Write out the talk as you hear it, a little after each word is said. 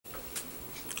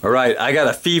Alright, I got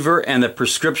a fever and the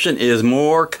prescription is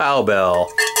more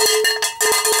cowbell.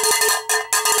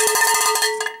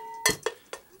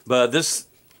 But this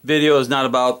video is not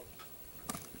about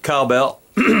cowbell.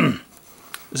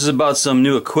 This is about some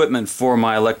new equipment for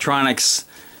my electronics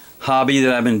hobby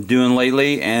that I've been doing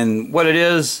lately. And what it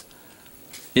is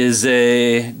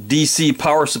a DC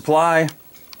power supply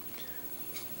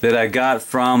that I got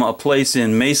from a place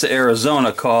in Mesa,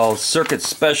 Arizona called Circuit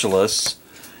Specialists.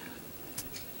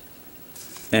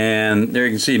 And there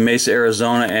you can see Mesa,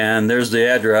 Arizona, and there's the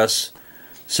address.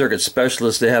 Circuit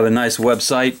Specialists. They have a nice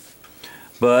website.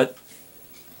 But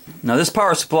now this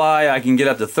power supply, I can get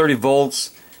up to 30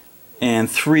 volts and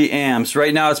 3 amps.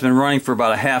 Right now it's been running for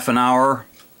about a half an hour.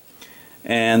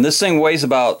 And this thing weighs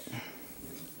about,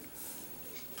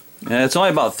 it's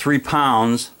only about 3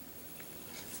 pounds.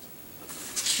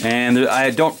 And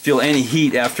I don't feel any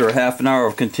heat after a half an hour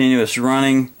of continuous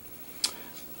running.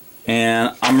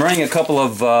 And I'm running a couple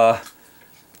of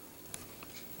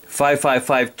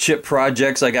 555 chip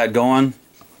projects I got going.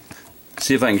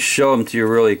 See if I can show them to you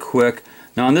really quick.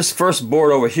 Now on this first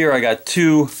board over here I got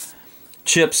 2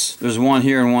 chips. There's one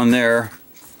here and one there.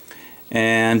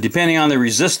 And depending on the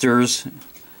resistors,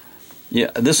 yeah,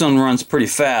 this one runs pretty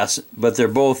fast, but they're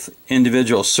both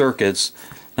individual circuits.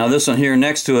 Now this one here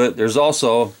next to it, there's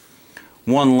also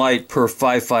one light per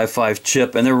 555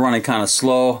 chip, and they're running kind of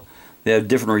slow. They have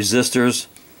different resistors.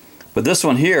 But this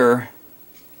one here,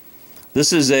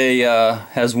 this is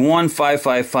has one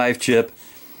 555 chip,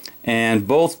 and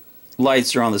both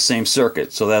lights are on the same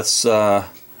circuit. So that's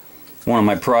one of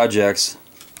my projects,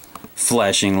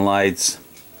 flashing lights.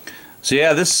 So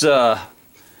yeah, this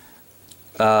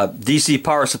DC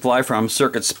power supply from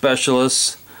Circuit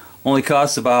Specialists only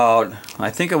costs about, I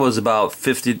think it was about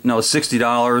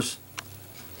 $60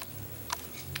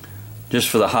 just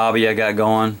for the hobby I got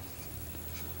going.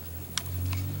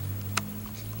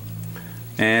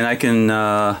 And I can,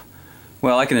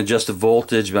 well, I can adjust the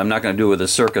voltage, but I'm not going to do it with the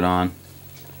circuit on.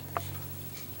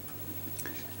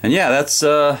 And yeah, that's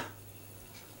some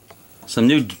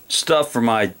new stuff for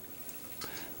my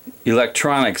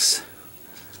electronics.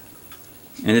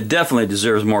 And it definitely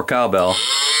deserves more cowbell.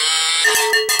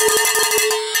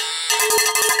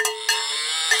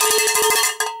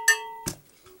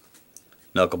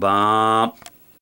 Knuckle bump.